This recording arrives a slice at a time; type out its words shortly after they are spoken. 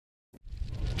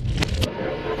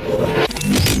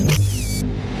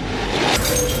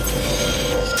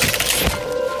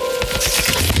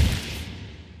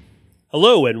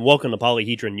Hello and welcome to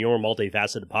Polyhedron, your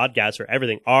multifaceted podcast for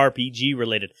everything RPG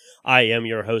related. I am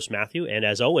your host, Matthew, and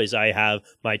as always, I have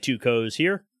my two co-hosts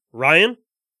here, Ryan.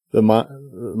 The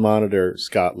monitor,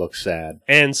 Scott, looks sad.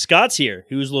 And Scott's here,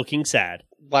 who's looking sad.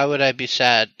 Why would I be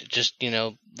sad? Just,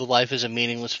 the life is a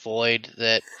meaningless void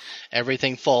that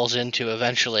everything falls into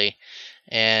eventually,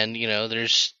 and,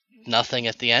 there's nothing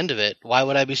at the end of it. Why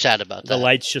would I be sad about that? The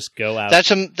lights just go out.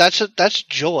 That's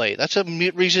joy. That's a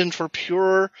reason for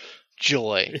pure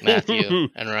joy, Matthew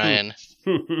and Ryan.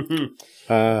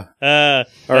 All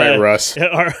right, Russ.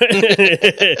 Our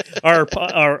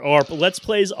Let's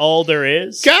Play's all there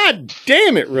is. God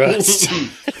damn it, Russ.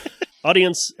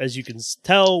 Audience, as you can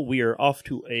tell, we are off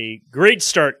to a great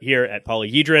start here at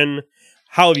Polyhedron.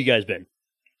 How have you guys been?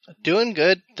 Doing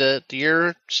good. The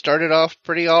year started off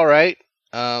pretty all right.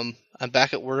 I'm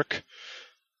back at work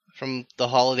from the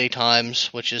holiday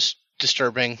times, which is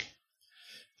disturbing.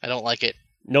 I don't like it.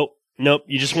 Nope.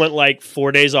 You just went like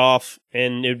 4 days off,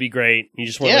 and it would be great. You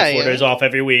just went 4 days off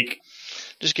every week.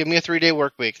 Just give me a 3-day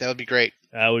work week. That would be great.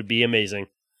 That would be amazing.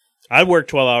 I'd work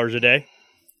 12 hours a day.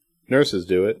 Nurses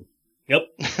do it. Yep.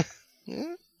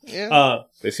 Yeah.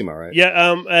 They seem all right.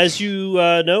 Yeah, as you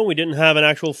know, we didn't have an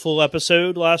actual full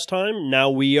episode last time. Now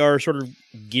we are sort of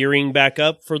gearing back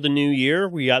up for the new year.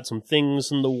 We got some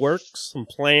things in the works, some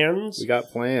plans. We got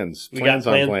plans. We Plans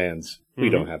got on plans. We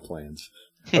don't have plans.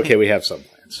 Okay, we have some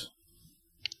plans.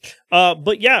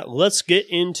 But yeah, let's get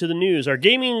into the news. Our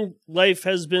gaming life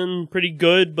has been pretty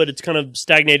good, but it's kind of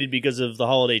stagnated because of the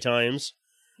holiday times.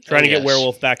 Trying to get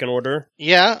Werewolf back in order.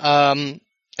 Yeah.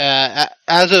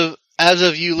 As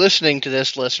of you listening to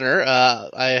this, listener,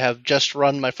 I have just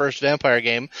run my first vampire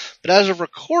game, but as of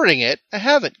recording it, I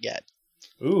haven't yet.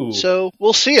 Ooh. So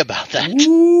we'll see about that.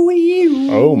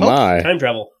 Oh my. Time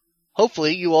travel.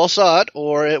 Hopefully you all saw it,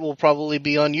 or it will probably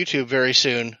be on YouTube very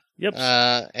soon. Yep.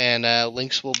 And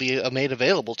links will be made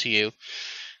available to you.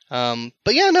 So I'm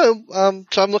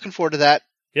looking forward to that.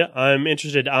 Yeah, I'm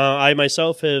interested. I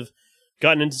myself have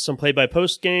gotten into some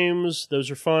play-by-post games.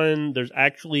 Those are fun. There's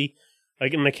actually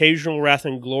like an occasional Wrath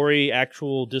and Glory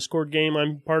actual Discord game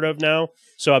I'm part of now.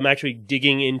 So I'm actually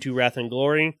digging into Wrath and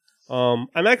Glory. I'm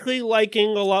actually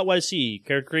liking a lot what I see.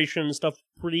 Character creation and stuff,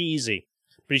 pretty easy.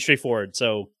 Pretty straightforward.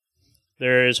 So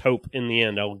there is hope in the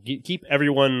end. I'll keep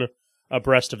everyone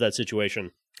abreast of that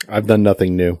situation. I've done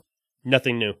nothing new.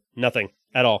 Nothing new. Nothing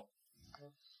at all.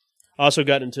 I also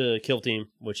got into Kill Team,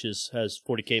 which has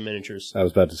 40k miniatures. I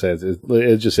was about to say,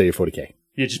 it's just say you're 40k.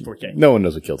 Yeah, just 40k. No one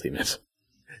knows what Kill Team is.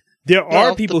 There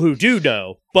are people who do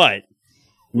know, but...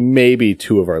 Maybe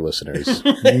two of our listeners.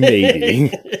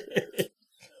 Maybe.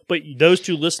 But those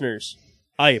two listeners,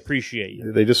 I appreciate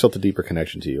you. They just felt a deeper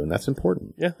connection to you, and that's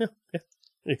important. Yeah.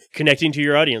 Connecting to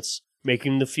your audience,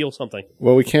 making them feel something.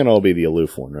 Well, we can't all be the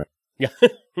aloof one, right? Yeah.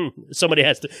 Somebody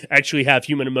has to actually have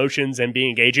human emotions and be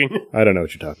engaging. I don't know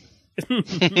what you're talking.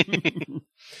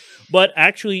 But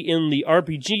actually, in the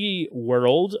RPG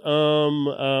world,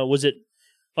 was it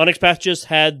Onyx Path just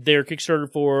had their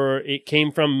Kickstarter for It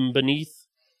Came From Beneath,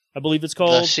 I believe it's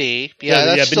called? The Sea.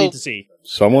 Yeah, Beneath the Sea.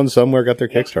 Someone somewhere got their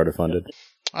Kickstarter funded.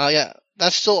 Yeah,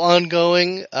 that's still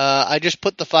ongoing. I just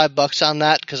put the $5 on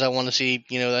that because I want to see,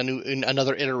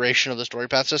 another iteration of the story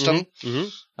path system.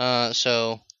 Mm-hmm.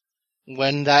 So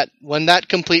when that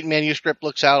complete manuscript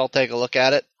looks out, I'll take a look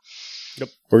at it. Yep.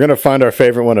 We're gonna find our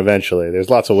favorite one eventually. There's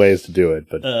lots of ways to do it,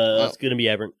 but it's gonna be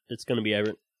Aberrant. It's gonna be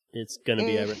Aberrant.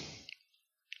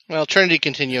 Well, Trinity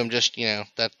Continuum, just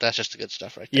that's just the good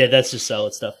stuff right there. Yeah, that's just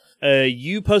solid stuff.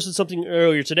 You posted something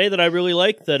earlier today that I really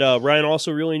like that Ryan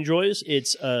also really enjoys.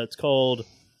 It's called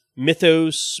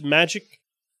Mythos Magic.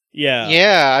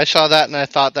 Yeah, I saw that and I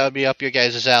thought that would be up your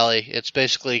guys' alley. It's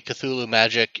basically Cthulhu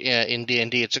Magic in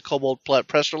D&D. It's a Kobold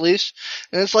press release,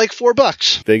 and it's like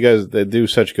 $4. they do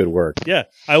such good work. Yeah,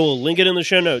 I will link it in the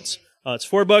show notes. It's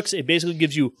 $4. It basically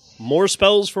gives you more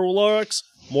spells for Warlocks,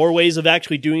 more ways of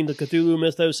actually doing the Cthulhu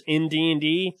Mythos in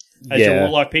D&D as your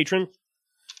Warlock patron.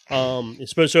 So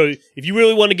if you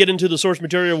really want to get into the source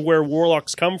material of where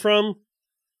Warlocks come from,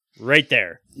 right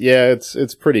there. Yeah,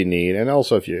 it's pretty neat, and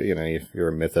also if you're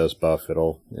a Mythos buff,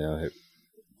 you'll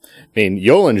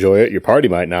enjoy it. Your party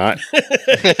might not.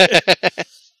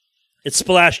 It's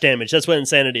splash damage. That's what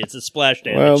insanity. It's a splash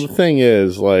damage. Well, the thing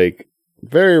is, like,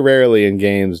 very rarely in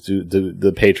games do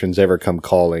the patrons ever come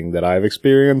calling that I've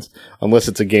experienced, unless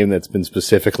it's a game that's been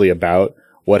specifically about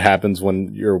what happens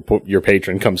when your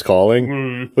patron comes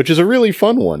calling, which is a really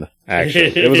fun one,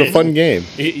 actually. It was a fun game.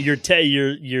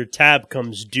 Your tab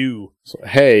comes due. So,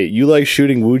 hey, you like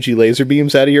shooting Wuji laser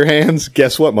beams out of your hands?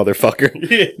 Guess what,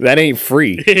 motherfucker? That ain't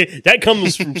free. That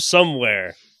comes from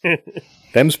somewhere.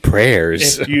 Them's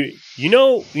prayers. If you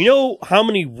know how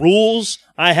many rules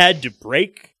I had to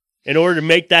break in order to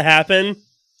make that happen?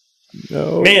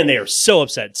 No. Man, they are so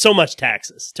upset. So much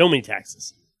taxes. So many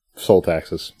taxes. Soul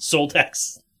taxes. Soul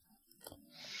tax.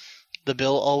 The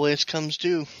bill always comes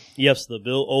due. Yes, the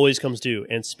bill always comes due.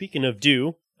 And speaking of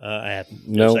due, I have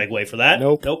No. segue for that.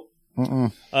 Nope. Nope.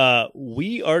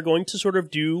 We are going to sort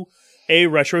of do a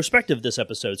retrospective this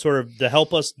episode, sort of to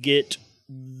help us get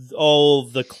all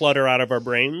the clutter out of our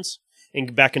brains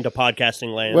and back into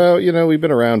podcasting land. Well, we've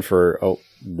been around for a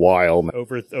while now.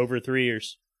 Over 3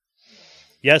 years.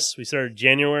 Yes, we started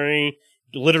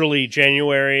literally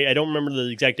January. I don't remember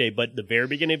the exact date, but the very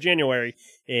beginning of January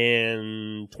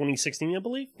in 2016, I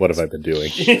believe. What have I been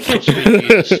doing?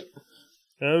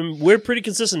 We're pretty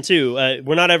consistent too.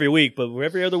 We're not every week, but we're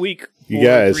every other week. You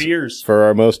guys, 3 years. For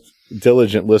our most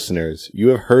diligent listeners, you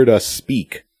have heard us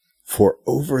speak for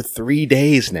over 3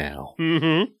 days now.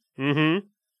 Mm-hmm. Mm-hmm.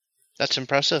 That's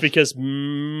impressive. Because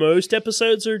most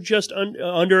episodes are just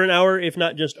under an hour, if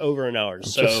not just over an hour.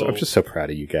 I'm just so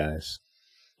proud of you guys.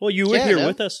 Well, you were here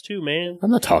with us too, man. I'm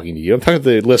not talking to you. I'm talking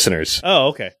to the listeners. Oh,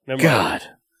 okay. Never mind.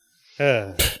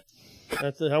 God.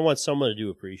 I want someone to do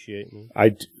appreciate me. I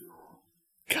do.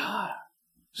 God.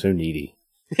 So needy.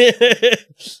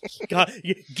 God,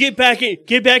 get back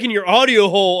in your audio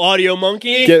hole, audio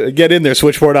monkey. Get in there,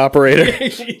 switchboard operator.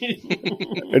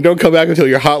 And don't come back until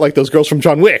you're hot like those girls from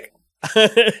John Wick.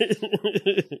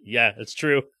 Yeah, it's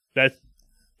true.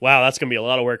 Wow, that's gonna be a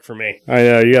lot of work for me. I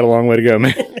know, you got a long way to go,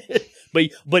 man.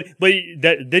 but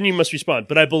then you must respond.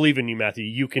 But I believe in you, Matthew.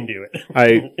 You can do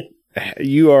it.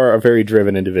 You are a very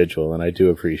driven individual, and I do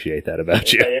appreciate that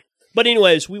about you. But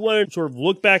anyways, we want to sort of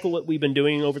look back at what we've been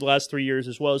doing over the last 3 years,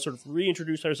 as well as sort of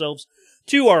reintroduce ourselves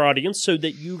to our audience, so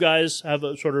that you guys have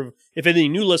a sort of, if any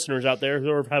new listeners out there,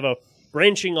 sort of have a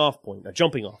branching off point, a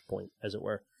jumping off point, as it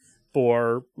were,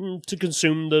 to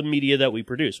consume the media that we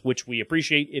produce, which we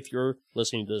appreciate if you're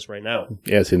listening to this right now.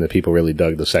 Yeah, it seemed that people really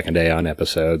dug the second day on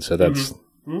episode, so that's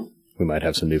we might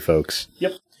have some new folks.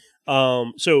 Yep.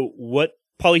 So what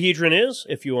Polyhedron is,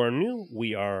 if you are new,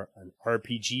 we are an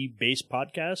RPG-based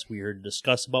podcast. We are to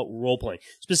discuss about role-playing,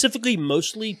 specifically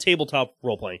mostly tabletop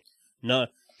role-playing.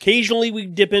 Occasionally we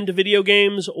dip into video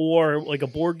games or like a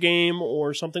board game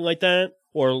or something like that,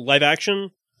 or live action,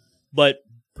 but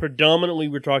predominantly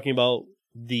we're talking about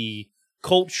the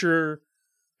culture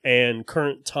and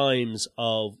current times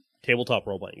of tabletop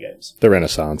role-playing games. The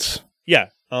Renaissance. Yeah.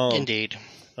 Indeed.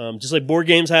 Just like board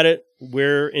games had it,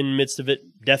 we're in the midst of it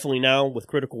definitely now with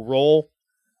Critical Role,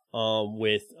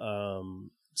 with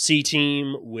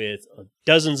C-Team, with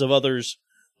dozens of others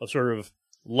of sort of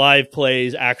live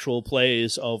plays, actual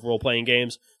plays of role-playing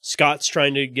games. Scott's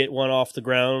trying to get one off the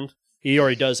ground. He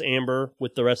already does Amber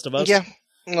with the rest of us. Yeah,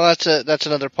 well, that's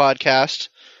another podcast.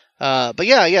 But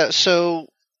yeah. So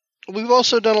we've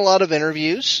also done a lot of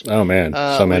interviews. Oh man,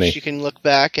 so many. Which you can look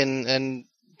back and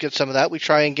get some of that. We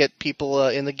try and get people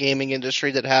in the gaming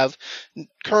industry that have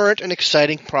current and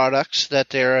exciting products that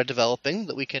they're developing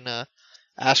that we can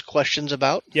ask questions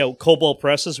about. Yeah, Cobalt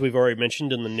Press, as we've already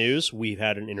mentioned in the news, we've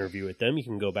had an interview with them. You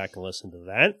can go back and listen to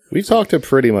that. We've talked to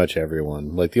pretty much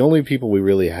everyone. Like, the only people we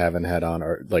really haven't had on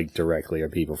directly are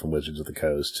people from Wizards of the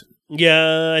Coast.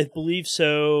 Yeah, I believe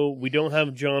so. We don't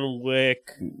have John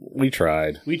Wick. We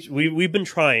tried. We've been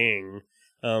trying.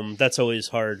 That's always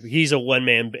hard. He's a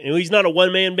one-man band. He's not a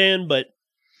one-man band, but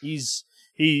he's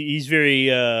very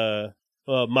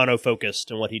mono-focused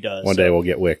in what he does. One day we'll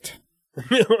get wicked.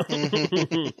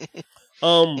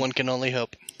 One can only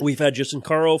hope. We've had Justin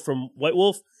Caro from White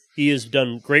Wolf. He has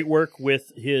done great work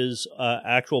with his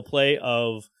actual play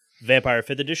of Vampire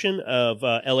 5th Edition of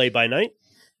LA by Night.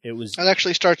 It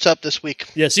actually starts up this week.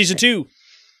 Yeah, season 2.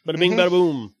 Bada bing, bada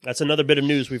boom. That's another bit of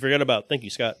news we forgot about. Thank you,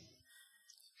 Scott.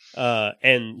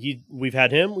 And we've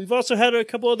had him. We've also had a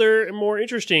couple other more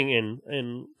interesting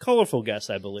and colorful guests,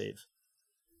 I believe.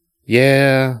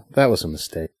 Yeah, that was a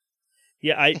mistake.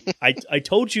 Yeah, I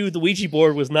told you the Ouija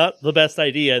board was not the best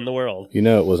idea in the world. You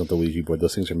know it wasn't the Ouija board.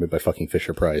 Those things are made by fucking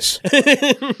Fisher-Price.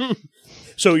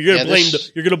 So you're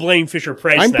gonna blame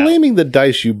Fisher-Price. I'm now. blaming the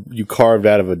dice you carved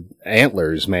out of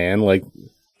antlers, man. Like,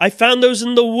 I found those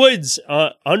in the woods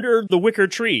under the wicker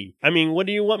tree. I mean, what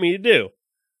do you want me to do?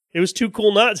 It was too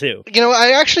cool not to. You know,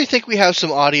 I actually think we have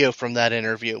some audio from that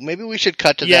interview. Maybe we should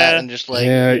cut to that and just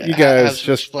you guys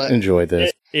just enjoy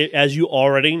this. As you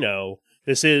already know,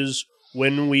 this is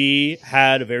when we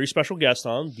had a very special guest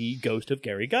on, the ghost of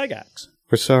Gary Gygax.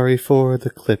 We're sorry for the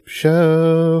clip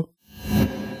show.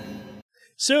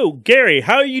 So, Gary,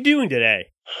 how are you doing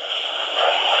today?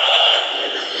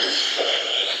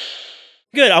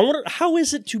 Good. I wonder, how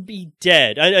is it to be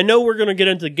dead? I know we're going to get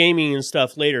into gaming and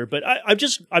stuff later, but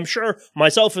I'm sure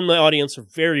myself and the audience are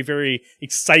very, very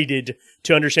excited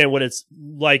to understand what it's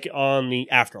like on the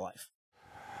afterlife.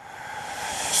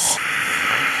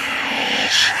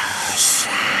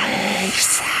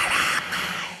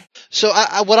 So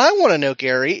what I want to know,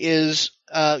 Gary, is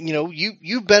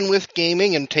you've been with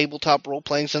gaming and tabletop role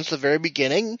playing since the very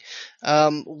beginning.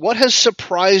 What has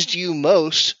surprised you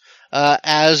most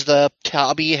as the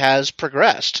hobby has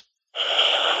progressed?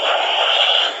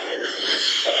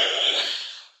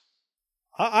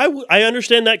 I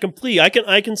understand that completely.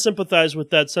 I can sympathize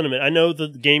with that sentiment. I know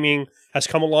that gaming has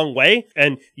come a long way,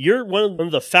 and you're one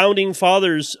of the founding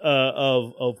fathers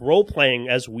of role playing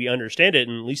as we understand it,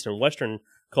 at least in Western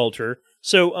culture.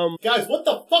 So, guys, what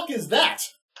the fuck is that?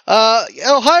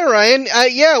 Hi, Ryan.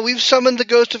 Yeah, we've summoned the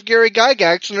ghost of Gary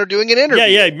Gygax and are doing an interview.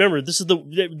 Yeah, remember, this is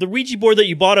the Ouija board that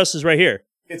you bought us is right here.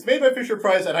 It's made by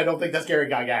Fisher-Price, and I don't think that's Gary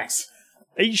Gygax.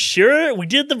 Are you sure? We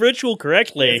did the ritual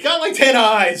correctly. It's got like 10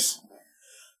 eyes!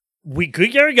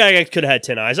 Gary Gygax could have had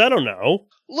 10 eyes, I don't know.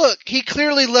 Look, he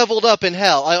clearly leveled up in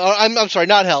hell. I'm sorry,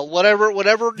 not hell. Whatever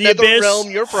the nether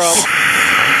realm you're from.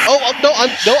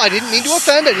 I didn't mean to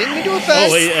offend.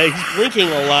 Oh, he's blinking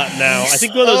a lot now. I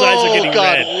think one of those eyes are getting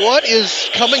red. Oh, God, what is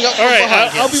coming up from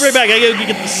behind him? I'll be right back. I gotta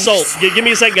get the salt. Give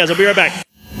me a second, guys. I'll be right back.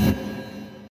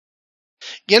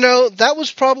 That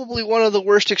was probably one of the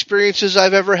worst experiences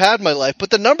I've ever had in my life, but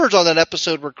the numbers on that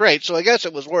episode were great, so I guess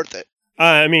it was worth it.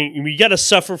 I mean, you gotta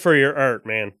suffer for your art,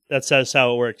 man. That's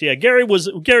how it worked. Yeah, Gary was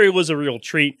a real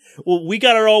treat. Well, we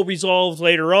got it all resolved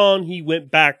later on. He went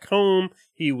back home.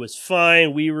 He was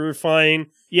fine. We were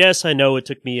fine. Yes, I know it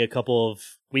took me a couple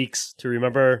of weeks to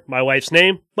remember my wife's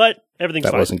name, but everything's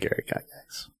fine. That wasn't Gary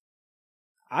Gygax.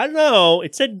 I don't know.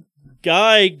 It said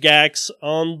Gygax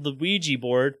on the Ouija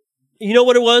board. You know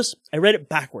what it was? I read it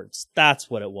backwards. That's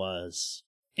what it was.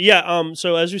 Yeah,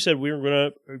 so as we said, we were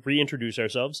going to reintroduce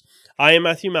ourselves. I am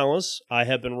Matthew Malice. I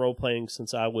have been role-playing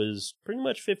since I was pretty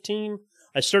much 15.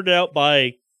 I started out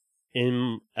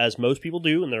as most people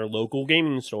do, in their local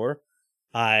gaming store.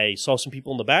 I saw some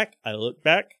people in the back. I looked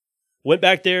back, went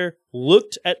back there,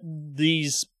 looked at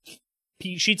these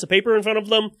sheets of paper in front of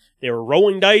them. They were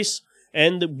rolling dice,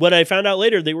 and what I found out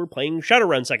later, they were playing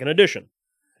Shadowrun 2nd Edition,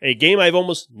 a game I've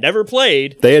almost never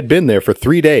played. They had been there for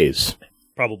 3 days.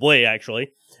 Probably,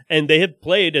 actually. And they had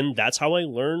played, and that's how I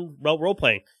learned about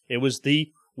role-playing. It was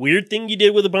the weird thing you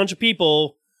did with a bunch of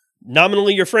people,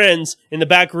 nominally your friends, in the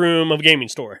back room of a gaming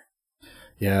store.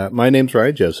 Yeah, my name's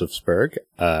Ryan Joseph Spurg.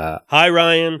 Hi,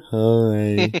 Ryan.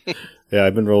 Hi. Yeah,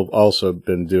 I've also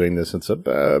been doing this since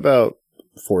about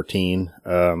 14.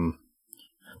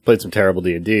 Played some terrible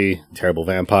D&D, terrible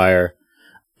vampire.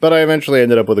 But I eventually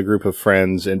ended up with a group of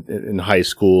friends in high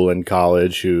school and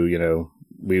college who,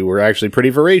 we were actually pretty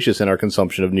voracious in our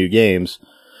consumption of new games.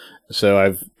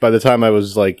 So by the time I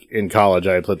was in college,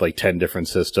 I had played 10 different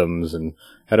systems and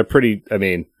had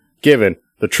given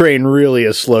the train really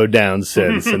has slowed down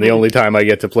since, and the only time I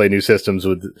get to play new systems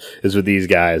is with these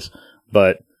guys.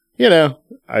 But,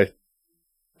 I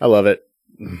love it.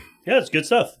 Yeah, it's good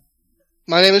stuff.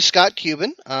 My name is Scott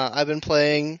Cuban. I've been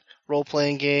playing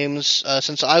role-playing games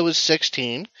since I was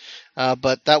 16,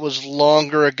 but that was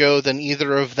longer ago than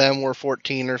either of them were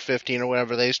 14 or 15 or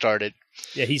whenever they started.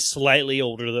 Yeah, he's slightly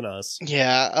older than us.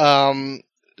 Yeah,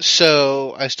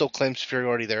 so I still claim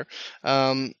superiority there.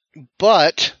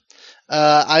 But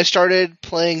I started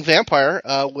playing Vampire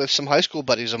with some high school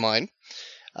buddies of mine,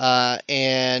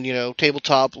 and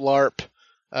tabletop LARP,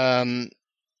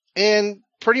 and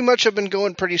pretty much have been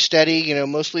going pretty steady.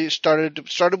 Mostly started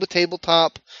with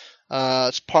tabletop,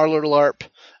 it's Parlor LARP,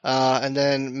 and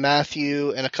then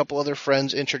Matthew and a couple other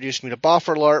friends introduced me to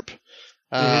Boffer LARP,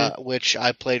 which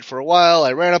I played for a while.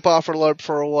 I ran a Boffer LARP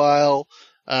for a while.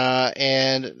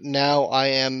 And now I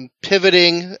am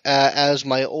pivoting as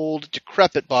my old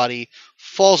decrepit body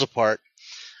falls apart.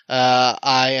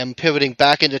 I am pivoting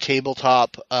back into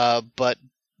tabletop, but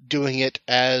doing it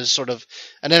as sort of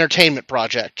an entertainment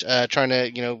project, trying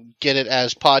to get it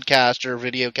as podcast or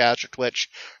videocast or Twitch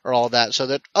or all that, so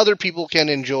that other people can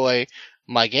enjoy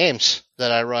my games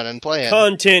that I run and play in.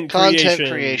 Content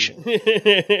creation.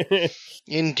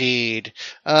 Indeed.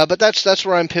 But that's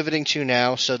where I'm pivoting to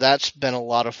now, so that's been a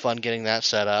lot of fun getting that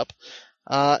set up.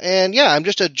 And yeah, I'm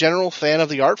just a general fan of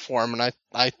the art form, and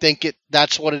I think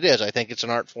that's what it is. I think it's an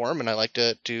art form, and I like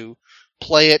to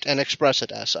play it and express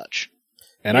it as such.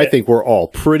 And I think we're all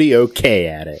pretty okay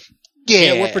at it.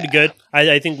 Yeah, we're pretty good.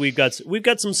 I think we've got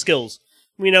some skills.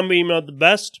 I mean, I'm not the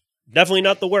best, definitely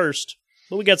not the worst,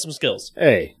 but we got some skills.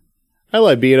 Hey, I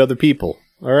like being other people.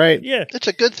 All right. Yeah. It's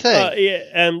a good thing. Yeah,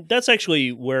 and that's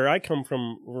actually where I come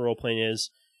from. Role playing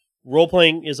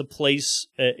is a place.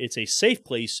 It's a safe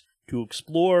place to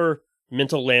explore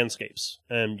mental landscapes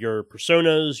and your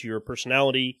personas, your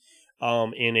personality,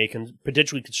 in a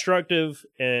potentially constructive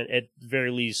and at the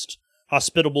very least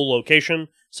hospitable location.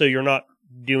 So you're not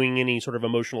doing any sort of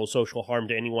emotional, social harm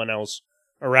to anyone else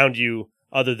around you,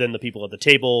 other than the people at the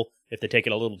table. If they take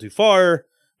it a little too far,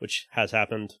 which has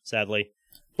happened, sadly.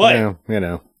 But Well, you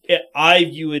know. I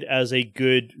view it as a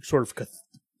good sort of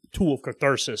tool of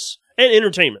catharsis and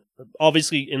entertainment.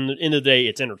 Obviously, in the end of the day,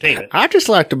 it's entertainment. I just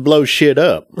like to blow shit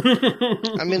up.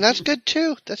 I mean, that's good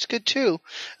too. That's good too.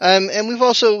 And we've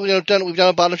also, done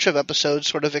a bunch of episodes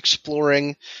sort of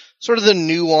exploring sort of the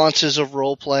nuances of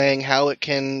role playing, how it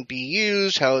can be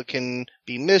used, how it can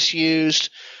be misused.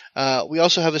 We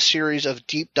also have a series of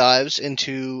deep dives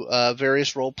into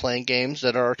various role playing games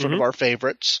that are sort of our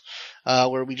favorites,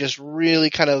 where we just really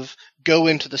kind of go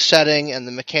into the setting and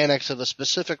the mechanics of a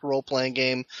specific role playing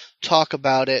game, talk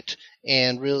about it,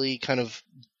 and really kind of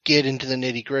get into the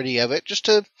nitty gritty of it, just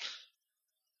to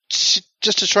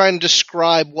try and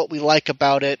describe what we like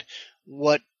about it,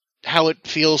 how it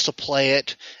feels to play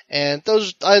it, and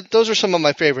those are some of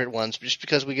my favorite ones, just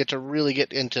because we get to really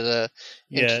get into the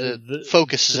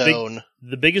focus zone.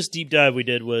 The biggest deep dive we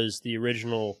did was the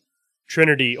original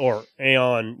Trinity or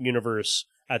Aeon universe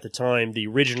at the time, the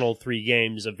original 3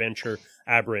 games, Adventure,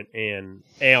 Aberrant, and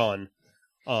Aeon,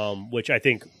 which I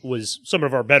think was some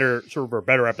of our better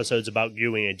episodes about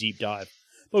doing a deep dive.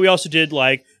 But we also did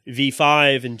like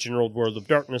V5 and General World of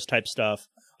Darkness type stuff.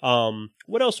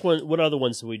 What else? What other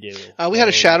ones did we do? We had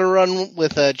a Shadowrun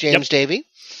with James Davey.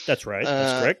 That's right.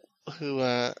 That's correct. Who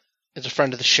is a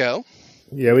friend of the show.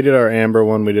 Yeah, we did our Amber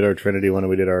one, we did our Trinity one, and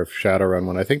we did our Shadowrun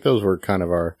one. I think those were kind of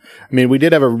our... I mean, we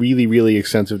did have a really, really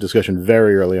extensive discussion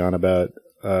very early on about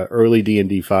early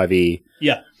D&D 5e.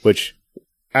 Yeah. Which,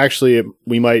 actually,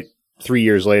 we might 3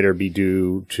 years later be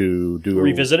due to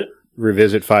revisit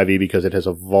 5e because it has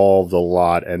evolved a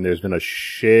lot, and there's been a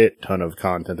shit ton of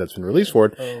content that's been released for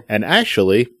it. Oh. And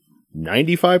actually,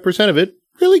 95% of it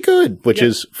really good, which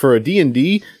is, for a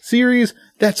D&D series...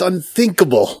 That's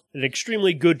unthinkable. An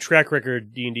extremely good track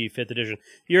record, D&D 5th edition.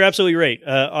 You're absolutely right.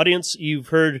 Audience, you've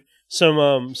heard some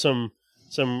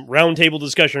roundtable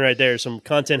discussion right there. Some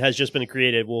content has just been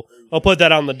created. I'll put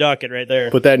that on the docket right there.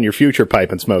 Put that in your future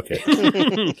pipe and smoke it.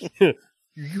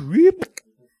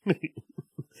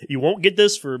 You won't get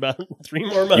this for about 3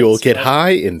 more months. You'll get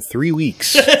high in 3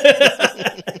 weeks.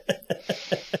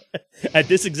 At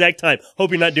this exact time.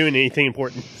 Hope you're not doing anything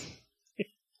important.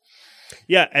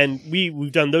 Yeah, and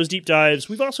we've done those deep dives.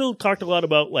 We've also talked a lot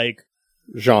about like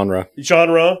genre,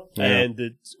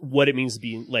 and what it means to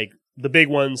be like the big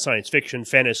ones: science fiction,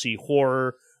 fantasy,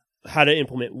 horror, how to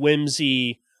implement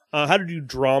whimsy, how to do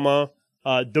drama,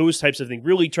 those types of things.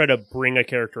 Really try to bring a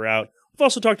character out. We've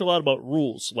also talked a lot about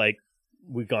rules, like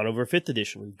we've gone over 5th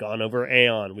edition, we've gone over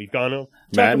Aeon, we've talked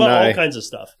about all kinds of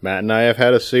stuff. Matt and I have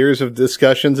had a series of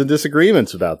discussions and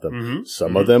disagreements about them. Mm-hmm.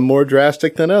 Some of them more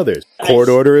drastic than others. Court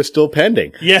order is still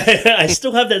pending. Yeah, I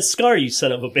still have that scar, you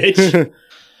son of a bitch.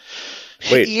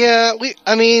 Wait. Yeah,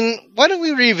 why don't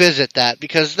we revisit that?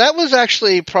 Because that was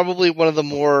actually probably one of the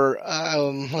more,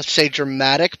 let's say,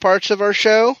 dramatic parts of our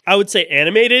show. I would say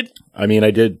animated. I mean,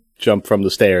 I did jump from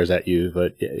the stairs at you,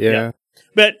 but yeah.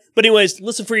 But anyways,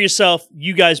 listen for yourself.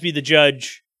 You guys be the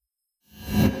judge.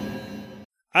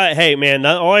 Hey, man,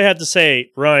 all I have to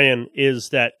say, Ryan, is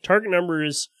that target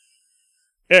numbers...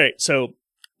 All right, so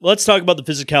let's talk about the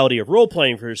physicality of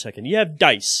role-playing for a second. You have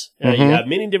dice. You have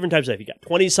many different types of dice. You got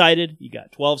 20-sided, you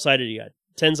got 12-sided, you got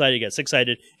 10-sided, you got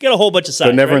 6-sided. You got a whole bunch of sides.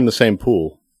 They're never in the same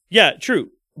pool. Yeah, true.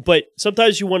 But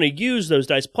sometimes you want to use those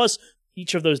dice, plus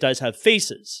each of those dice have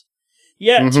faces.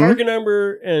 Yeah, target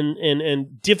number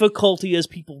and difficulty, as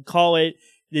people call it,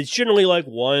 it's generally like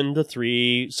 1 to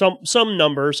 3, some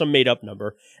number, some made-up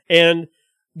number. And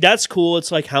that's cool.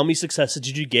 It's like, how many successes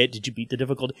did you get? Did you beat the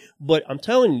difficulty? But I'm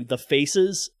telling you, the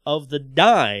faces of the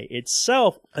die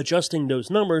itself, adjusting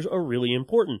those numbers are really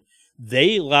important.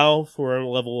 They allow for a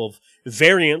level of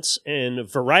variance and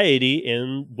variety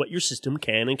in what your system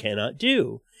can and cannot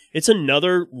do. It's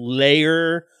another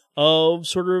layer of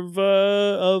sort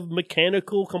of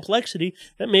mechanical complexity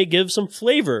that may give some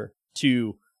flavor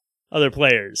to other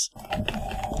players.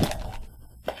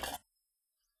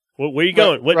 Where are you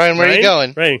going? Ryan, where are you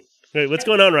going? Ryan, what's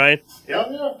going on, Ryan?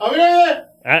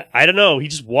 I don't know. He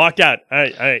just walked out. All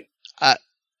right.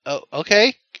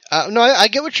 Okay. No, I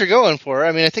get what you're going for.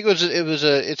 I mean, I think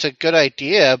it's a good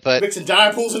idea, but mixing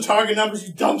die pools and target numbers,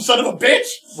 you dumb son of a bitch!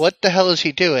 What the hell is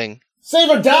he doing? Save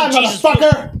or die,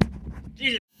 motherfucker!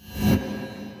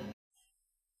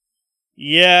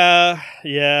 Yeah,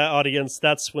 audience.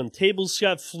 That's when tables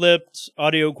got flipped,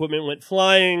 audio equipment went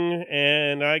flying,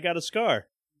 and I got a scar.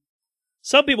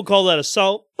 Some people call that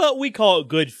assault, but we call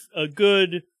it a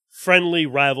good, friendly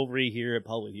rivalry here at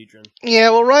Polyhedron. Yeah,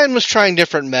 well, Ryan was trying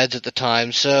different meds at the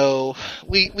time, so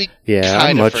we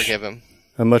kind of forgive him.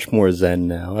 I'm much more zen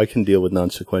now. I can deal with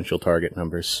non-sequential target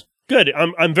numbers. Good.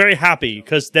 I'm very happy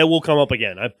because they will come up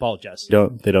again. I apologize.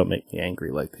 They don't make me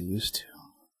angry like they used to.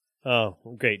 Oh,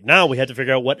 great. Now we have to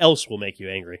figure out what else will make you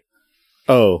angry.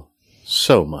 Oh,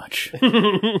 so much.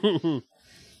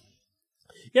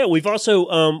 Yeah, we've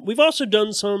also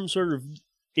done some sort of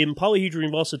in Polyhedron.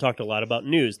 We've also talked a lot about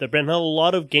news. There've been a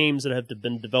lot of games that have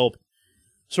been developed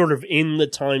sort of in the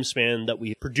time span that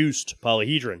we produced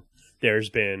Polyhedron. There's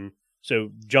been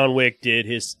John Wick did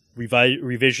his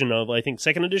revision of I think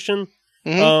 2nd edition,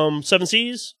 Seven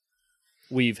Seas.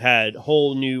 We've had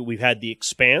The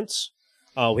Expanse.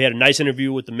 We had a nice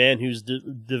interview with the man who's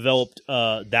developed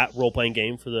that role-playing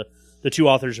game for the two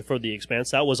authors for The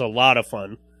Expanse. That was a lot of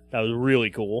fun. That was really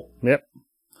cool. Yep.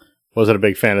 Wasn't a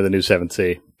big fan of the new 7th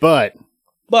Sea, but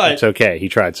it's okay. He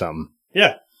tried something.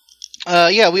 Yeah.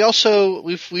 We also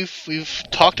we've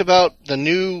talked about the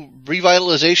new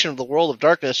revitalization of the World of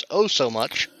Darkness so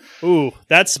much. Ooh,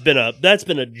 that's been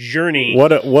a journey.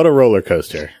 What a roller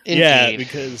coaster. Indeed. Yeah,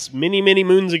 because many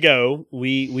moons ago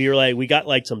we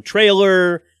got some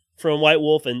trailer from White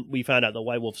Wolf, and we found out that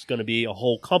White Wolf's going to be a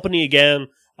whole company again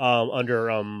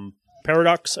under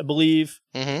Paradox, I believe,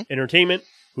 Entertainment,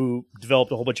 who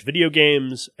developed a whole bunch of video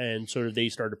games, and sort of they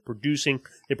started producing.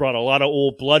 They brought a lot of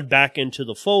old blood back into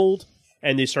the fold,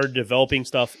 and they started developing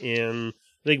stuff in,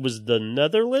 I think it was the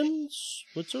Netherlands?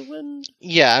 Switzerland?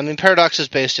 Yeah, I mean, Paradox is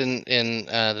based in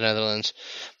the Netherlands.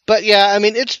 But yeah, I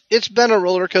mean, it's been a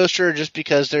roller coaster just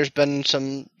because there's been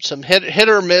some hit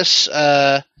or miss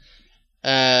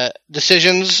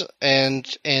decisions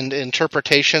and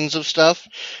interpretations of stuff,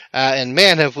 and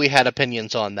man, have we had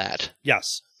opinions on that.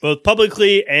 Yes, both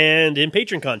publicly and in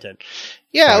Patreon content.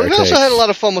 Yeah, we've also had a lot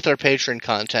of fun with our Patreon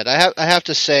content. I have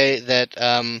to say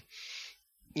that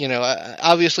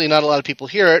obviously not a lot of people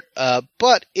hear it,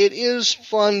 but it is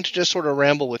fun to just sort of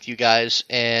ramble with you guys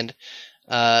and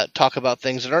talk about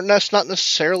things that are not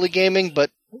necessarily gaming,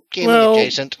 but gaming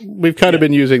adjacent. We've kind of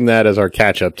been using that as our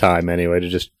catch-up time anyway, to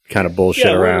just kind of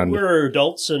bullshit around. We're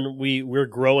adults and we're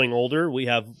growing older.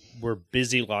 We're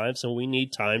busy lives and we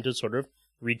need time to sort of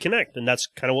reconnect, and that's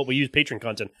kind of what we use Patreon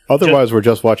content. Otherwise, we're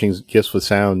just watching GIFs with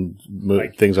sound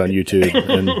things on YouTube.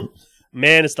 And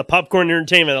man, it's the popcorn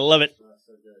entertainment. I love it.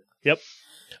 Yep.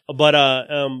 But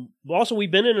also,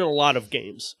 we've been in a lot of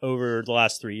games over the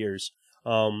last 3 years.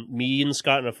 Me and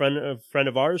Scott and a friend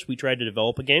of ours, we tried to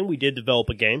develop a game. We did develop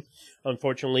a game.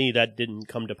 Unfortunately, that didn't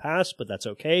come to pass, but that's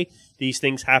okay. These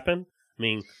things happen. I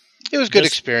mean, it was a good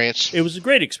experience. It was a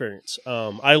great experience.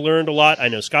 I learned a lot. I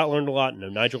know Scott learned a lot. I know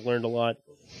Nigel learned a lot.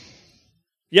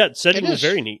 Yeah, setting was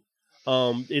very neat.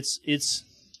 It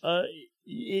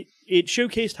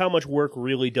showcased how much work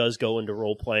really does go into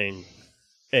role playing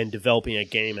and developing a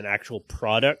game, an actual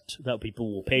product that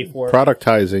people will pay for.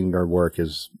 Productizing our work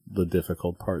is the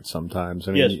difficult part sometimes.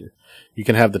 I mean, you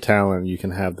can have the talent, you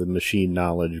can have the machine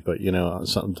knowledge, but,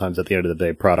 sometimes at the end of the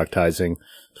day, productizing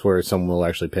is where someone will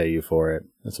actually pay you for it.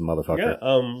 That's a motherfucker.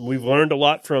 Yeah, we've learned a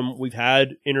lot we've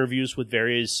had interviews with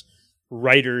various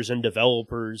writers and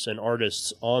developers and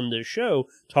artists on this show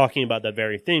talking about that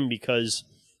very thing, because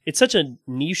it's such a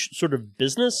niche sort of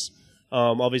business.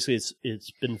 Obviously,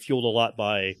 it's been fueled a lot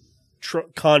by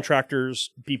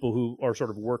contractors, people who are sort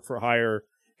of work for hire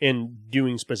and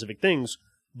doing specific things.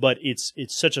 But it's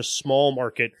such a small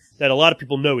market that a lot of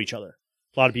people know each other.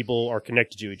 A lot of people are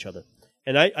connected to each other,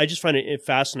 and I just find it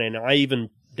fascinating. I even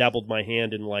dabbled my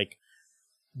hand in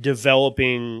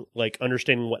developing,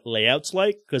 understanding what layout's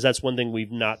like, because that's one thing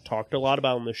we've not talked a lot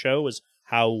about on the show is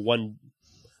how one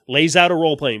lays out a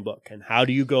role-playing book, and how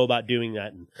do you go about doing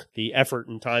that, and the effort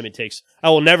and time it takes. I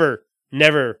will never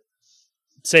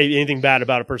say anything bad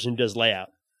about a person who does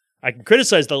layout. I can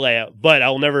criticize the layout, but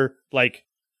I'll never,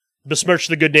 besmirch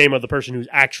the good name of the person who's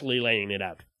actually laying it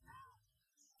out.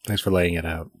 Thanks for laying it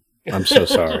out. I'm so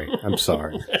sorry. I'm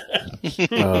sorry.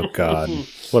 Oh, God.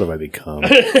 What have I become?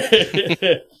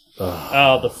 The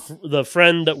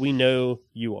friend that we know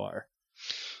you are.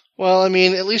 Well, I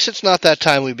mean, at least it's not that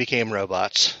time we became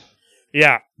robots.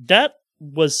 Yeah, that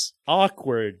was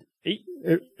awkward.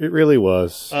 It really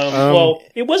was. Well,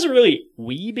 it wasn't really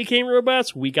we became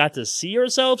robots. We got to see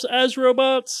ourselves as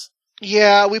robots.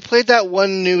 Yeah, we played that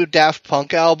one new Daft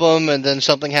Punk album, and then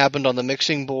something happened on the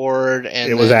mixing board,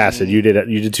 and It was acid. You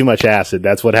did too much acid.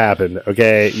 That's what happened.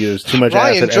 Okay, you used too much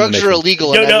Ryan, acid. drugs are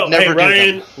illegal, and I would never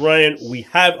do them. Ryan, we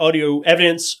have audio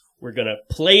evidence. We're gonna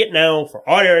play it now for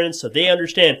audience so they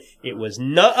understand it was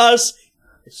not us.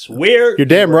 I swear. You're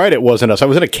damn right it wasn't us. I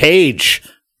was in a cage.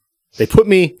 They put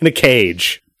me in a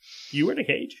cage. You were in a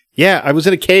cage? Yeah, I was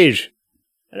in a cage.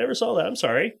 I never saw that. I'm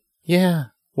sorry. Yeah.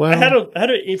 Well, I had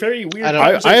a very weird.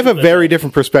 I have a very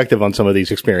different perspective on some of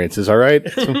these experiences. All right,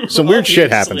 some weird shit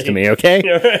happens to me. Okay,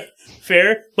 All right.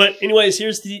 Fair. But anyways,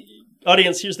 here's the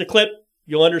audience. Here's the clip.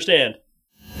 You'll understand.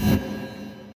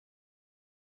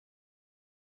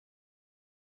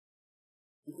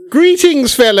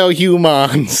 Greetings, fellow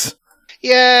humans.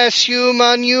 Yes,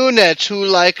 human units who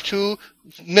like to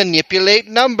manipulate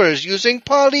numbers using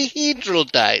polyhedral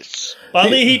dice.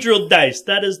 Polyhedral dice.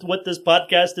 That is what this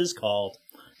podcast is called.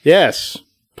 Yes,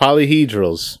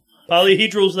 polyhedrals.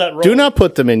 Polyhedrals that roll. Do not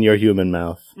put them in your human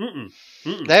mouth.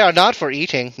 They are not for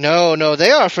eating. No, they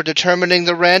are for determining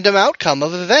the random outcome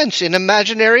of events in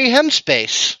imaginary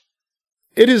hemspace.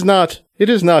 It is not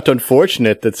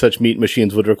unfortunate that such meat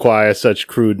machines would require such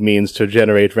crude means to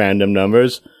generate random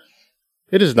numbers.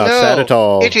 It is not sad at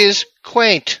all. It is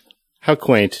quaint. How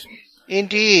quaint.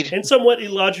 Indeed. And somewhat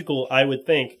illogical, I would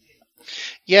think.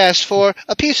 Yes, for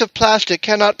a piece of plastic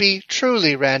cannot be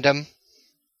truly random.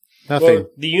 Nothing. Or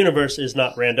the universe is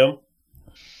not random.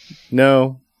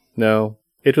 No.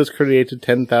 It was created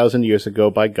 10,000 years ago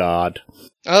by God.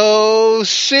 Oh,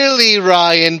 silly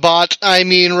Ryan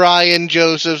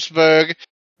Josephsberg.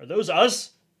 Are those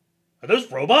us? Are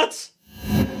those robots?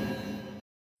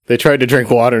 They tried to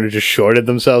drink water and just shorted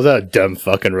themselves out. Dumb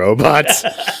fucking robots.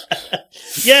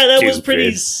 Yeah, that was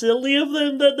pretty Stupid. silly of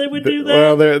them that they would do that.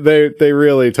 Well, they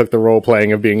really took the role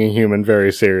playing of being a human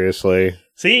very seriously.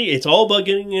 See, it's all about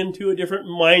getting into a different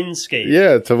mindscape.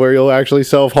 Yeah, to where you'll actually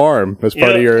self harm as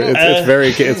part of your.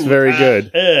 It's very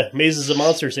good. Mazes of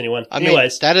Monsters, anyone. I mean,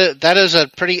 Anyways. that is a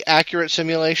pretty accurate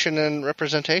simulation and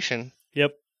representation.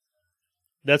 Yep.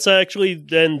 That's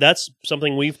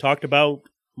something we've talked about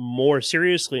more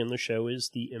seriously in the show, is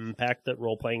the impact that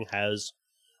role-playing has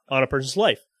on a person's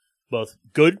life. Both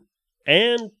good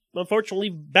and, unfortunately,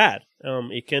 bad.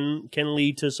 It can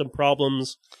lead to some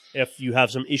problems if you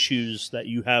have some issues that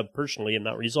you have personally and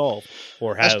not resolved.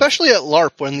 Or have. Especially at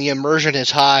LARP when the immersion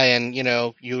is high and,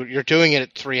 you're doing it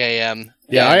at 3 a.m.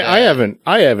 Yeah,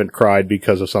 I haven't cried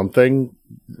because of something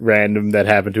random that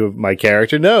happened to my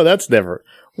character. No, that's never.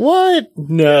 What?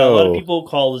 No. Yeah, a lot of people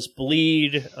call this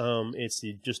bleed. It's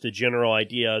just a general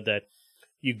idea that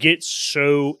you get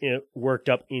so worked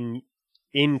up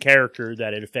in character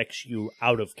that it affects you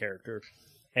out of character,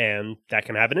 and that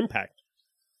can have an impact.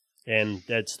 And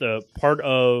that's the part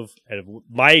of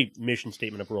my mission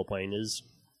statement of role-playing is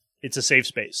it's a safe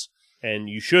space, and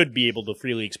you should be able to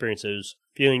freely experience those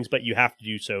feelings, but you have to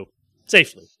do so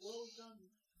safely.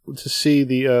 To see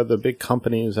the big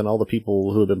companies and all the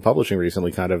people who have been publishing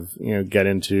recently kind of get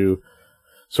into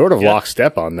sort of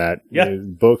lockstep on that. Yeah.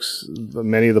 Books,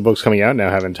 many of the books coming out now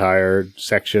have entire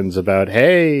sections about,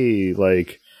 hey,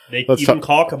 like... They even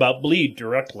talk about bleed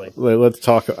directly. Let's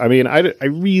talk... I mean, I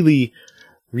really,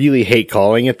 really hate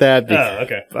calling it that.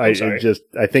 Okay. I'm sorry.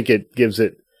 I think it gives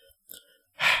it...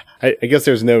 I guess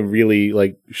there's no really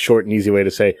like short and easy way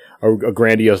to say a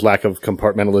grandiose lack of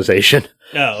compartmentalization.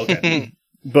 Oh, okay.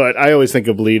 But I always think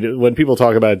of bleed when people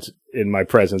talk about it in my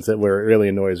presence. That where it really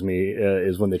annoys me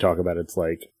is when they talk about it, it's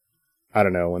like, I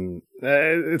don't know, when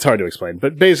it's hard to explain.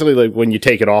 But basically, like when you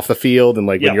take it off the field and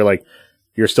like when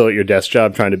you're still at your desk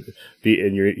job trying to be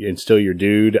and still your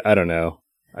dude. I don't know.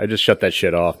 I just shut that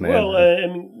shit off, man. Well, I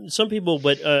mean, some people,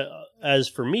 but as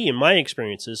for me and my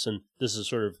experiences, and this is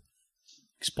sort of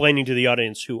explaining to the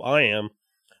audience who I am,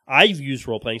 I've used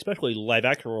role playing, especially live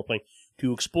action role playing,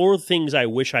 to explore things I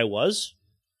wish I was.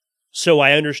 So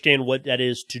I understand what that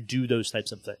is to do those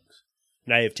types of things.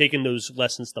 And I have taken those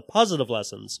lessons, the positive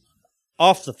lessons,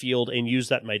 off the field and used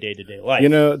that in my day-to-day life.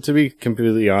 To be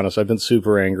completely honest, I've been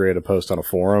super angry at a post on a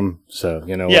forum. So,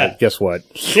 Yeah. Guess what?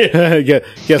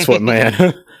 Guess what,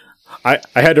 man? I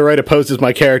had to write a post as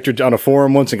my character on a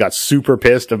forum once and got super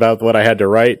pissed about what I had to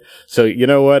write. So, you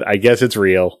know what? I guess it's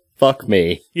real. Fuck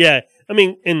me. Yeah. I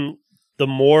mean, and the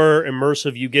more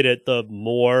immersive you get it, the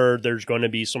more there's going to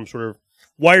be some sort of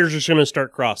wires are going to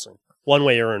start crossing one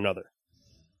way or another.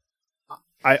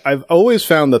 I've always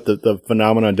found that the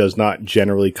phenomenon does not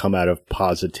generally come out of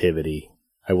positivity.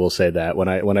 I will say that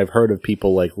when I've heard of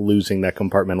people like losing that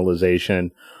compartmentalization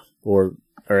or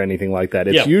anything like that,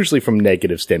 it's usually from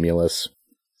negative stimulus.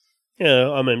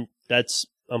 Yeah, I mean, that's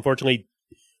unfortunately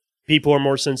people are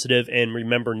more sensitive and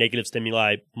remember negative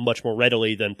stimuli much more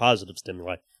readily than positive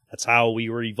stimuli. That's how we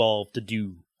were evolved to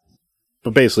do.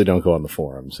 But basically, don't go on the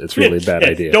forums. It's really a bad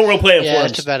idea. Don't roleplay on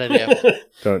forums. It's a bad idea.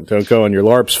 Don't go on your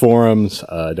LARPs forums.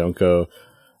 Don't go.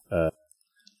 But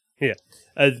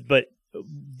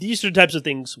these are the types of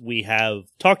things we have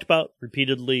talked about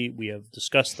repeatedly. We have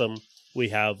discussed them. We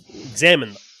have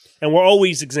examined them. And we're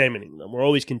always examining them. We're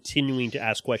always continuing to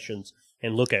ask questions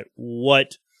and look at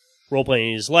what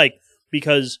role-playing is like.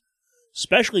 Because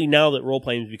especially now that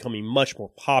role-playing is becoming much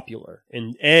more popular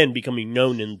and becoming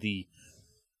known in the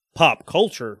pop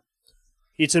culture,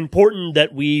 it's important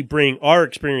that we bring our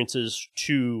experiences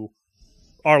to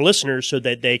our listeners so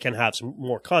that they can have some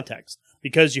more context.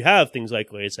 Because you have things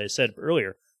like as I said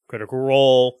earlier, Critical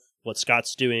Role, what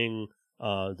Scott's doing,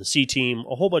 the C-Team,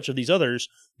 a whole bunch of these others,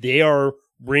 they are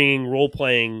bringing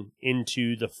role-playing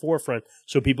into the forefront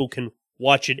so people can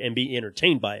watch it and be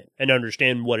entertained by it and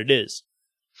understand what it is.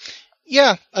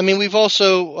 Yeah, I mean, we've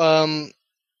also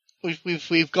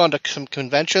we've gone to some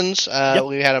conventions. Yep.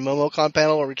 We had a MomoCon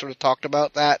panel where we sort of talked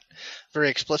about that very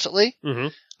explicitly.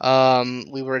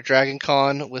 Mm-hmm. We were at Dragon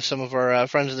Con with some of our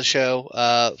friends of the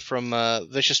show from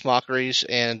Vicious Mockeries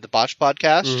and the Botch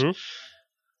podcast. Mm-hmm.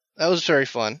 That was very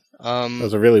fun. It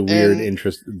was a really weird,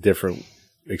 different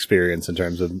experience in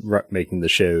terms of making the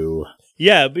show.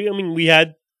 Yeah, but, I mean, we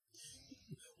had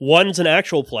one's an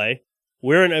actual play.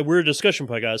 We're a discussion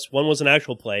podcast. One was an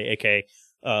actual play, aka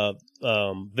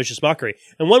Vicious Mockery,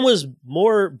 and one was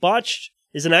more Botched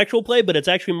is an actual play, but it's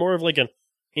actually more of like an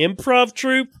improv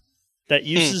troupe that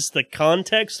uses the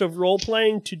context of role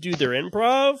playing to do their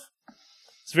improv.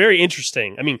 It's very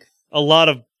interesting. I mean, a lot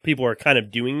of people are kind of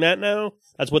doing that now.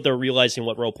 That's what they're realizing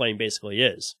what role playing basically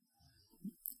is.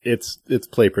 It's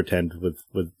play pretend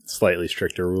with slightly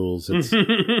stricter rules. It's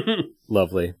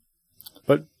lovely.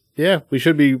 But yeah, we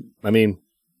should be back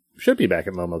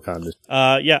at MomoCon.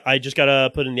 Yeah, I just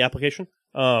gotta put in the application.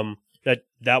 That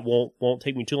won't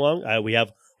take me too long. We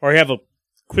have a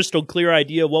crystal clear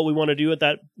idea of what we want to do with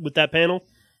that panel.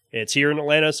 It's here in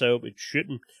Atlanta, so it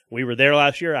shouldn't. We were there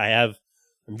last year.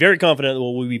 I'm very confident that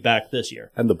we'll be back this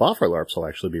year. And the Boffer LARPs will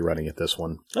actually be running at this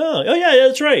one. Oh yeah,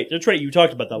 that's right. That's right. You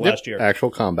talked about that last year. Actual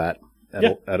combat at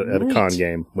a con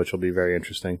game, which will be very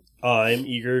interesting. I'm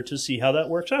eager to see how that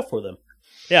works out for them.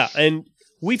 Yeah, and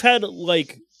we've had,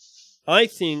 I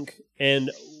think,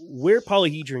 and where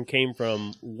Polyhedron came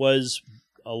from was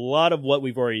a lot of what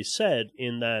we've already said,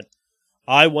 in that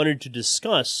I wanted to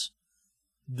discuss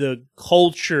the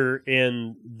culture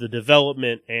and the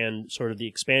development and sort of the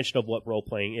expansion of what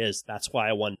role-playing is. That's why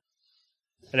I wanted.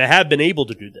 And I have been able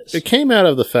to do this. It came out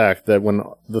of the fact that when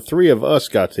the three of us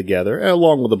got together,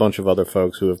 along with a bunch of other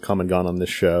folks who have come and gone on this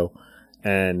show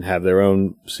and have their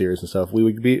own series and stuff,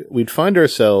 we'd find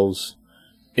ourselves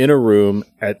in a room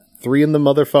at 3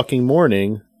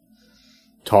 a.m.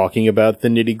 talking about the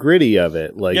nitty-gritty of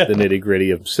it, the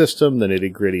nitty-gritty of system, the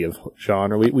nitty-gritty of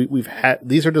genre. We've had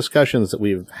these are discussions that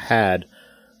we've had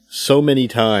so many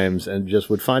times, and just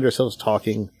would find ourselves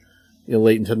talking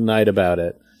late into the night about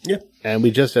it. Yeah, and we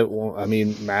just,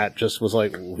 Matt just was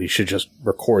like, we should just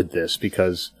record this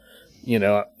because,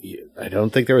 I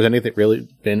don't think there was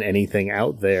been anything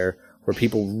out there where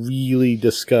people really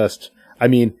discussed. I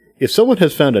mean, if someone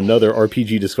has found another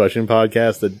RPG discussion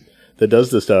podcast that does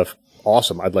this stuff,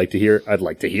 awesome. I'd like to hear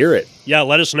it. Yeah,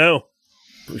 let us know.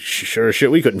 Sure as shit,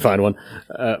 we couldn't find one.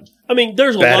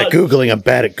 There's a lot. Bad at Googling. I'm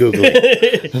bad at Googling.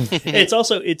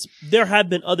 There have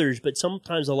been others, but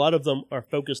sometimes a lot of them are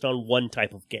focused on one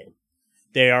type of game.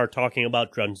 They are talking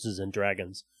about Dungeons and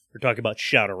Dragons. They're talking about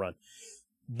Shadowrun.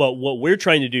 But what we're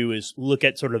trying to do is look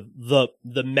at sort of the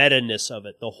meta-ness of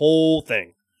it, the whole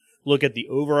thing. Look at the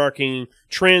overarching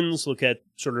trends, look at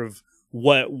sort of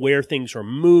where things are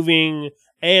moving,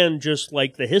 and just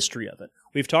the history of it.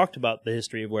 We've talked about the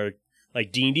history of where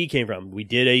D&D came from. We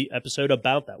did a episode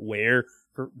about that, where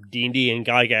D&D and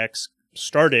Gygax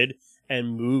started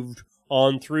and moved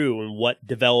on through and what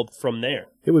developed from there.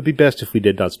 It would be best if we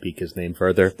did not speak his name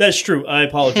further. That's true. I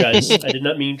apologize. I did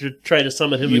not mean to try to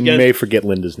summon him again. You may forget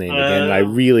Linda's name again, and I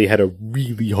really had a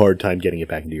really hard time getting it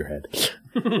back into your head.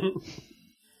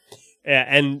 Yeah,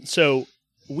 and so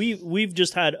we've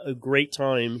just had a great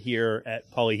time here at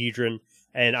Polyhedron,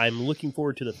 and I'm looking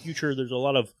forward to the future. There's a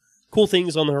lot of cool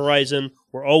things on the horizon.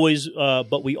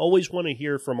 But we always want to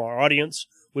hear from our audience.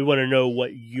 We want to know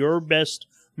what your best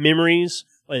memories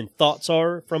and thoughts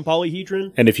are from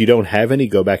Polyhedron. And if you don't have any,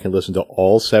 go back and listen to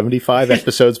all 75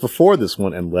 episodes before this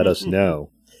one and let us know.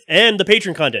 And the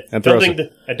patron content. And throw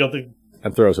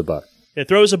us a buck. It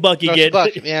throws a buck, you Throws get. a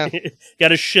buck, yeah. Got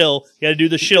to shill. Got to do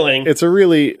the shilling. It's a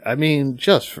really, I mean,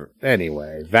 just for,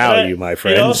 anyway, value, my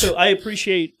friends. And also, I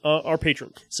appreciate our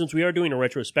patrons. Since we are doing a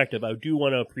retrospective, I do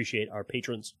want to appreciate our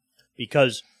patrons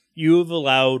because you have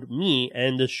allowed me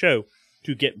and the show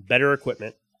to get better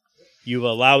equipment. You've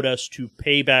allowed us to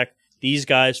pay back these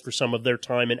guys for some of their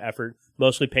time and effort,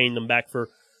 mostly paying them back for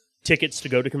tickets to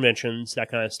go to conventions,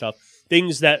 that kind of stuff.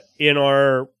 Things that in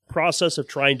our process of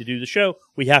trying to do the show,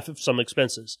 we have some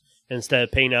expenses. Instead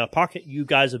of paying out of pocket, you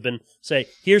guys have been say,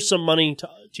 here's some money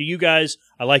to you guys.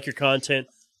 I like your content.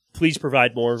 Please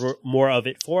provide more of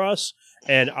it for us.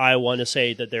 And I want to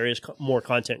say that there is more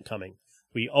content coming.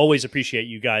 We always appreciate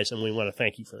you guys, and we want to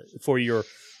thank you for your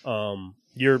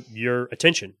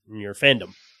attention and your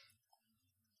fandom.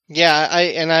 Yeah,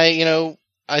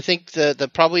 I think that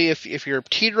probably if you're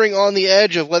teetering on the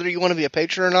edge of whether you want to be a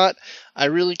patron or not, I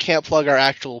really can't plug our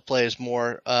actual plays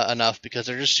more enough because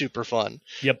they're just super fun.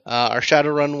 Yep. Our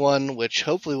Shadowrun one, which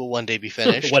hopefully will one day be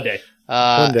finished. One day.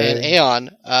 One day. And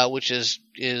Aeon, which is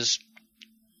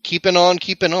keeping on.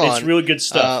 It's really good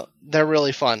stuff. They're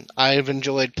really fun. I've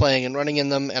enjoyed playing and running in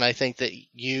them, and I think that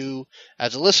you,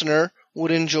 as a listener,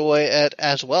 would enjoy it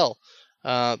as well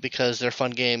because they're fun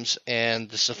games, and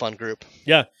this is a fun group.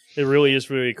 Yeah, it really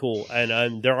is really cool.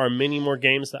 And there are many more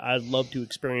games that I'd love to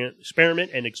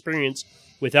experiment and experience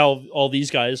with all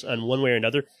these guys in one way or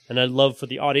another, and I'd love for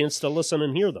the audience to listen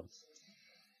and hear them.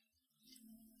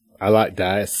 I like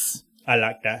dice. I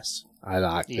like dice. I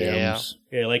like Yeah. them.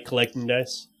 Yeah, I like collecting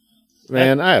dice.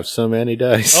 Man, I have so many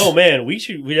dice. Oh man,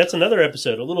 that's another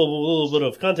episode. A little bit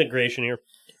of content creation here.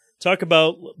 Talk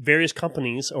about various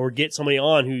companies or get somebody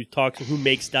on who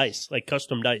makes dice, like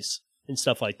custom dice and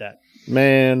stuff like that.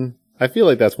 Man, I feel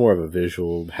like that's more of a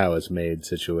visual how it's made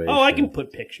situation. Oh, I can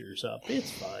put pictures up.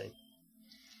 It's fine.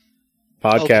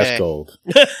 Podcast Okay. gold.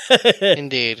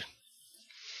 Indeed.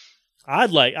 I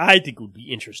think it would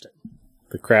be interesting.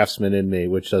 The craftsman in me,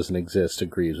 which doesn't exist,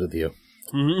 agrees with you.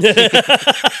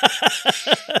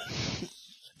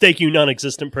 Thank you,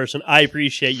 non-existent person. I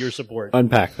appreciate your support.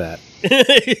 Unpack that.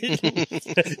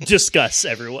 Discuss,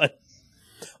 everyone.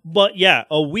 But yeah,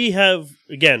 we here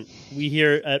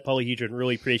at Polyhedron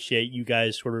really appreciate you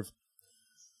guys sort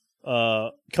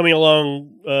of coming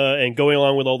along and going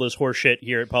along with all this horse shit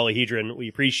here at Polyhedron. We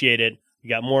appreciate it. We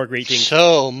got more great things.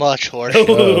 So much horse.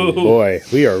 Oh boy,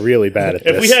 we are really bad at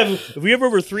this. If we have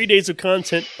over 3 days of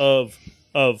content of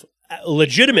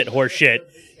legitimate horse shit,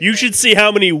 you should see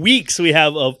how many weeks we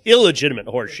have of illegitimate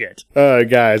horse shit.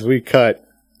 Guys, we cut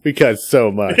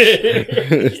so much.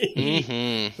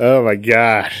 Mm-hmm. Oh my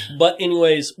god. But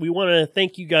anyways, we want to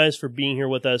thank you guys for being here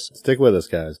with us. Stick with us,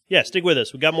 guys. Yeah, stick with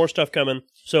us. We got more stuff coming.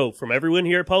 So from everyone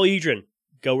here at Polyhedron,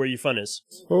 go where your fun is.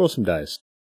 Roll some dice.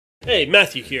 Hey,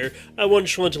 Matthew here. I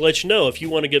just wanted to let you know, if you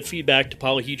want to give feedback to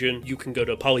Polyhedron, you can go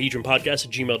to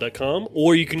polyhedronpodcast@gmail.com,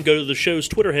 or you can go to the show's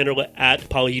Twitter handle at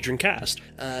polyhedroncast.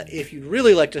 If you'd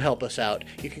really like to help us out,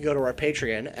 you can go to our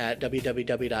Patreon at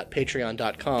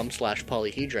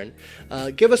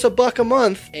www.patreon.com/polyhedron. Give us $1 a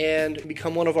month and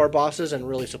become one of our bosses and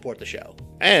really support the show.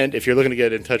 And if you're looking to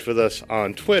get in touch with us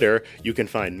on Twitter, you can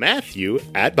find Matthew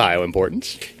at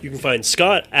BioImportance. You can find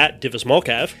Scott at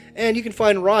DivasMallCav. And you can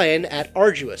find Ryan at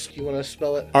Arduous. You want to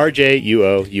spell it?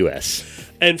 RJUOUS.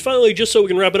 And finally, just so we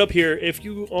can wrap it up here, if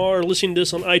you are listening to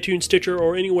this on iTunes, Stitcher,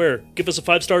 or anywhere, give us a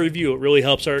 5-star review. It really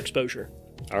helps our exposure.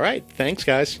 All right. Thanks,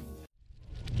 guys.